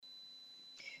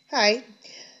Hi,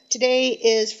 today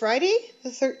is Friday, the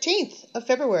 13th of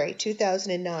February,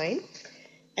 2009,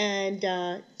 and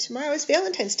tomorrow is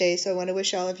Valentine's Day, so I want to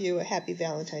wish all of you a happy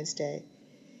Valentine's Day.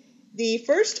 The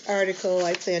first article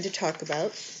I plan to talk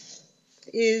about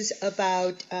is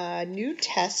about new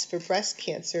tests for breast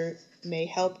cancer may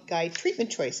help guide treatment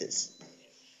choices.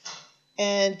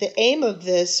 And the aim of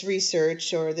this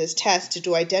research or this test is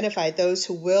to identify those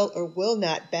who will or will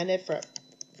not benefit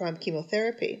from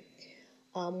chemotherapy.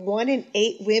 1 in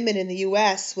 8 women in the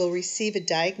U.S. will receive a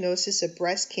diagnosis of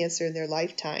breast cancer in their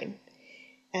lifetime,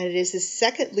 and it is the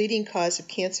second leading cause of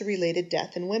cancer-related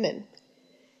death in women.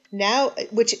 Now,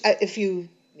 if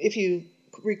you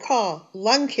recall,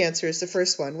 lung cancer is the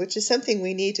first one, which is something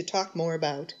we need to talk more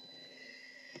about.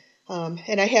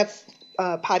 And I have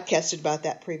podcasted about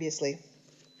that previously.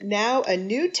 Now, a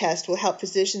new test will help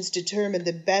physicians determine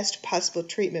the best possible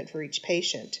treatment for each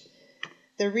patient.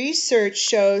 The research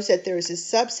shows that there is a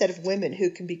subset of women who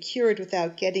can be cured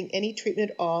without getting any treatment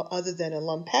at all other than a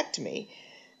lumpectomy.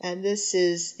 And this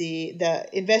is the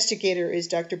investigator is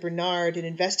Dr. Bernard, an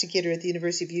investigator at the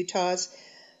University of Utah's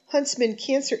Huntsman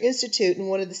Cancer Institute and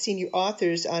one of the senior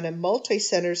authors on a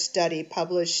multi-center study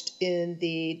published in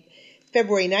the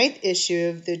February 9th issue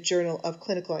of the Journal of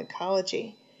Clinical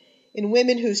Oncology. In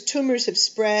women whose tumors have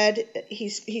spread, he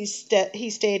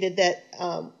stated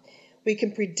that we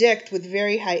can predict with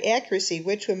very high accuracy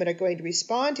which women are going to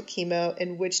respond to chemo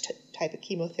and which type of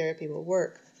chemotherapy will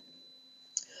work.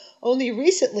 Only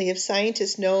recently have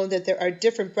scientists known that there are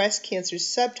different breast cancer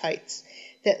subtypes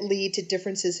that lead to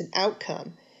differences in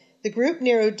outcome. The group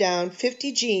narrowed down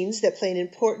 50 genes that play an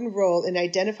important role in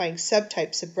identifying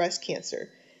subtypes of breast cancer.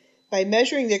 By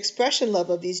measuring the expression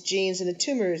level of these genes in the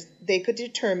tumors, they could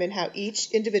determine how each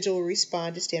individual will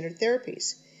respond to standard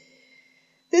therapies.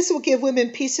 This will give women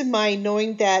peace of mind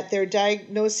knowing that they're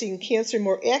diagnosing cancer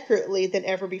more accurately than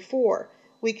ever before.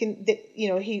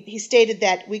 He stated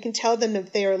that we can tell them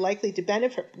if they are likely to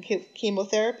benefit from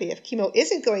chemotherapy. If chemo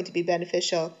isn't going to be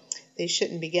beneficial, they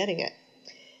shouldn't be getting it.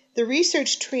 The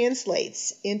research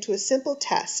translates into a simple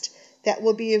test that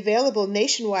will be available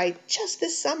nationwide just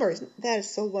this summer. That is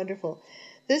so wonderful.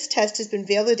 This test has been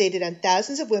validated on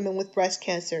thousands of women with breast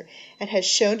cancer and has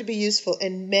shown to be useful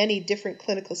in many different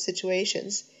clinical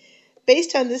situations.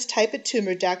 Based on this type of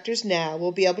tumor, doctors now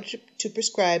will be able to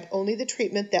prescribe only the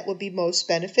treatment that will be most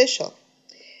beneficial.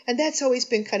 And that's always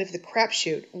been kind of the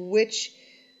crapshoot, which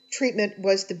treatment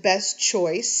was the best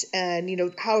choice and,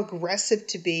 how aggressive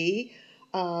to be,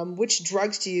 which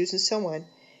drugs to use, and so on.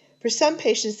 For some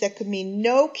patients, that could mean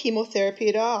no chemotherapy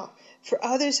at all. For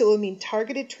others, it will mean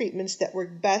targeted treatments that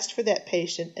work best for that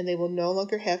patient, and they will no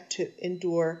longer have to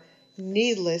endure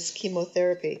needless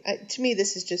chemotherapy. To me,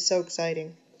 this is just so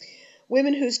exciting.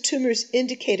 Women whose tumors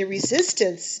indicate a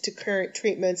resistance to current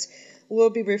treatments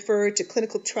will be referred to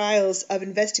clinical trials of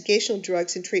investigational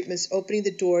drugs and treatments, opening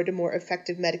the door to more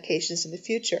effective medications in the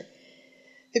future.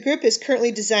 The group is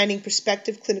currently designing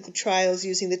prospective clinical trials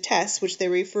using the test, which they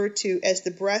refer to as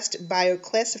the breast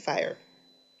bioclassifier.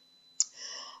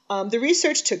 The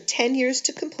research took 10 years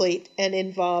to complete and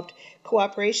involved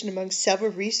cooperation among several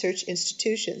research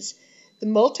institutions. The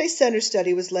multi-center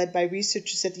study was led by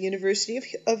researchers at the University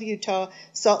of Utah,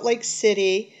 Salt Lake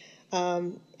City,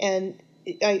 and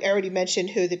I already mentioned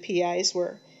who the PIs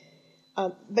were.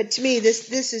 But to me,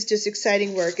 this is just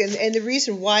exciting work. And the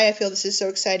reason why I feel this is so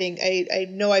exciting, I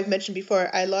know I've mentioned before,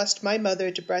 I lost my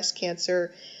mother to breast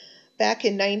cancer back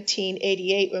in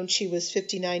 1988 when she was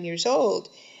 59 years old.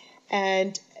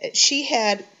 And she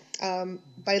had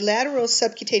bilateral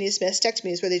subcutaneous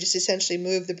mastectomies where they just essentially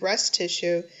moved the breast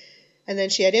tissue, and then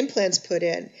she had implants put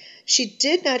in. She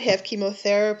did not have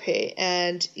chemotherapy,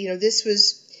 and this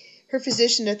was her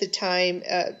physician at the time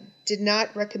did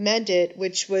not recommend it,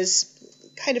 which was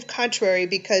kind of contrary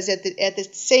because at the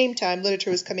same time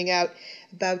literature was coming out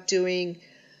about doing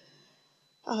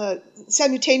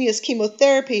simultaneous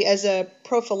chemotherapy as a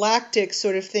prophylactic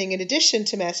sort of thing in addition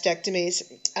to mastectomies,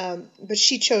 but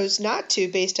she chose not to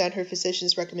based on her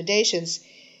physician's recommendations.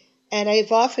 And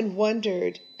I've often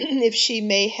wondered if she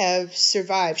may have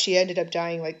survived. She ended up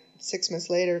dying like 6 months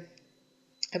later.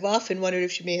 I've often wondered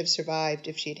if she may have survived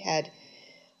if she'd had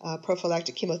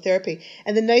prophylactic chemotherapy.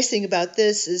 And the nice thing about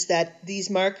this is that these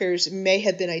markers may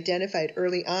have been identified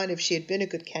early on if she had been a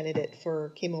good candidate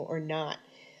for chemo or not.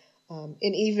 And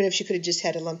even if she could have just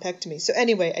had a lumpectomy. So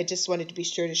anyway, I just wanted to be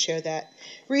sure to share that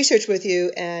research with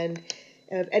you. And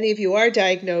if any of you are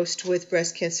diagnosed with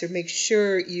breast cancer, make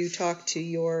sure you talk to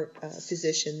your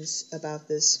physicians about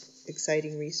this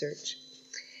exciting research.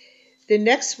 The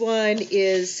next one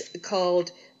is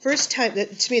called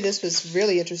To me, this was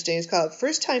really interesting. It's called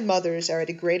First Time Mothers Are at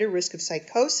a Greater Risk of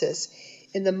Psychosis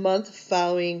in the Month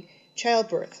Following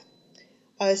Childbirth.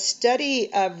 A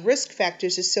study of risk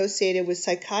factors associated with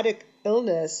psychotic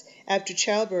illness after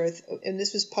childbirth, and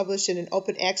this was published in an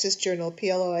open access journal,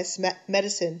 PLOS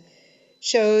Medicine,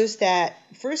 shows that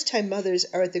first-time mothers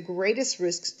are at the greatest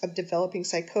risks of developing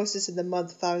psychosis in the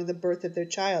month following the birth of their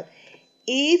child,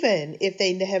 even if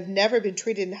they have never been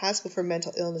treated in hospital for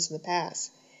mental illness in the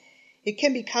past. It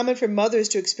can be common for mothers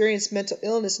to experience mental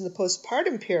illness in the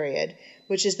postpartum period,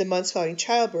 which is the months following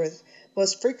childbirth.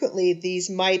 Most frequently, these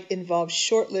might involve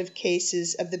short-lived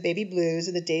cases of the baby blues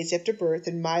in the days after birth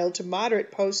and mild to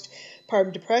moderate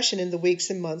postpartum depression in the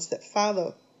weeks and months that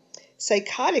follow.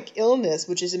 Psychotic illness,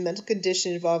 which is a mental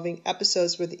condition involving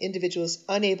episodes where the individual is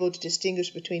unable to distinguish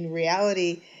between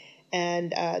reality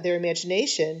and their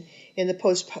imagination, in the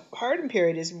postpartum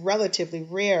period is relatively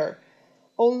rare.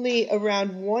 Only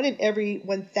around 1 in every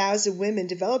 1,000 women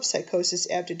develop psychosis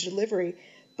after delivery,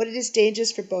 but it is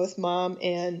dangerous for both mom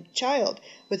and child,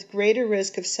 with greater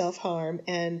risk of self-harm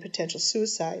and potential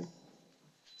suicide.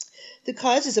 The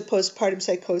causes of postpartum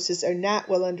psychosis are not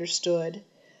well understood.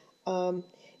 In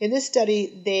this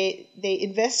study, they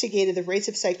investigated the rates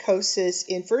of psychosis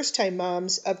in first-time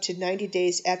moms up to 90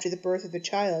 days after the birth of their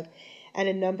child and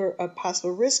a number of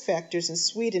possible risk factors in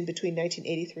Sweden between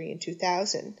 1983 and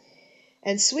 2000.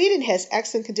 And Sweden has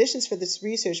excellent conditions for this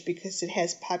research because it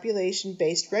has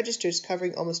population-based registers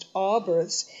covering almost all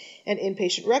births and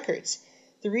inpatient records.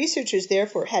 The researchers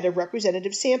therefore had a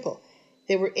representative sample.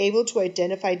 They were able to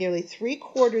identify nearly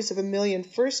 750,000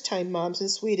 first-time moms in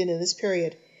Sweden in this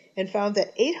period and found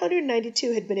that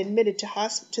 892 had been admitted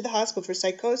to the hospital for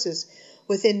psychosis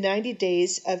within 90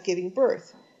 days of giving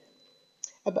birth.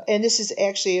 And this is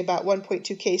actually about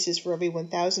 1.2 cases for every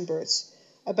 1,000 births.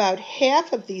 About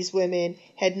half of these women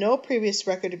had no previous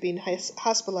record of being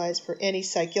hospitalized for any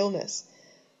psych illness.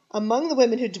 Among the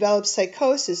women who developed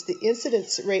psychosis, the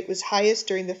incidence rate was highest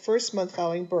during the first month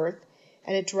following birth,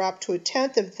 and it dropped to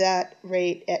 1/10 of that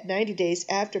rate at 90 days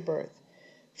after birth.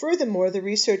 Furthermore, the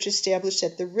research established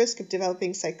that the risk of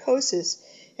developing psychosis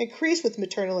increased with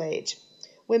maternal age.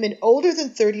 Women older than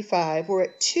 35 were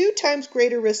at 2 times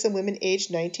greater risk than women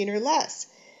aged 19 or less.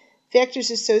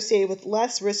 Factors associated with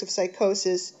less risk of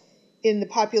psychosis in the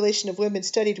population of women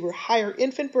studied were higher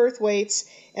infant birth weights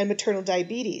and maternal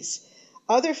diabetes.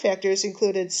 Other factors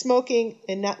included smoking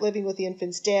and not living with the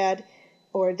infant's dad,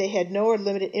 or they had no or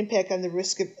limited impact on the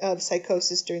risk of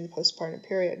psychosis during the postpartum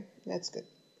period. That's good.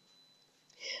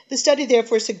 The study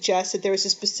therefore suggests that there is a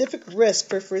specific risk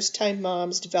for first-time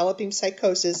moms developing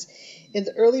psychosis in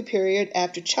the early period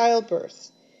after childbirth.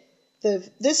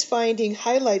 This finding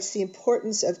highlights the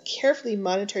importance of carefully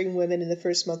monitoring women in the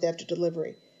first month after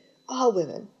delivery. All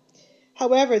women.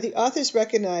 However, the authors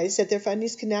recognize that their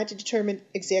findings cannot determine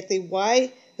exactly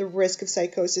why the risk of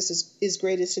psychosis is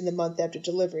greatest in the month after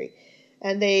delivery.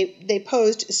 And they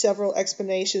posed several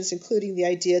explanations, including the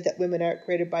idea that women are at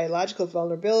greater biological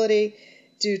vulnerability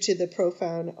due to the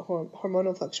profound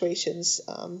hormonal fluctuations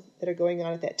that are going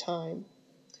on at that time.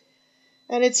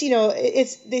 And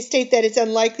they state that it's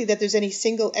unlikely that there's any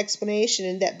single explanation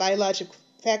and that biological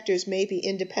factors may be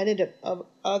independent of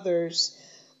others.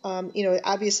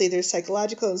 Obviously there's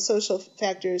psychological and social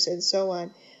factors and so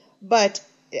on. But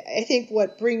I think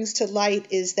what brings to light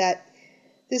is that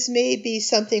this may be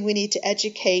something we need to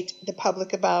educate the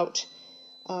public about.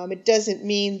 It doesn't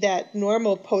mean that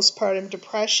normal postpartum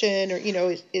depression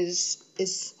is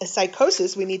a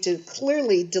psychosis. We need to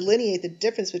clearly delineate the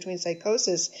difference between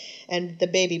psychosis and the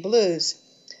baby blues.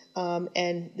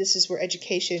 And this is where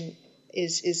education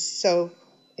is so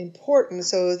important,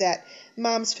 so that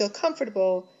moms feel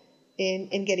comfortable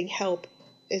in getting help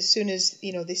as soon as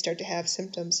they start to have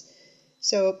symptoms.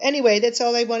 So anyway, that's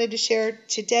all I wanted to share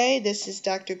today. This is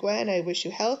Dr. Gwen. I wish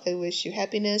you health. I wish you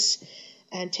happiness.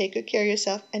 And take good care of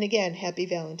yourself. And again, happy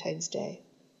Valentine's Day.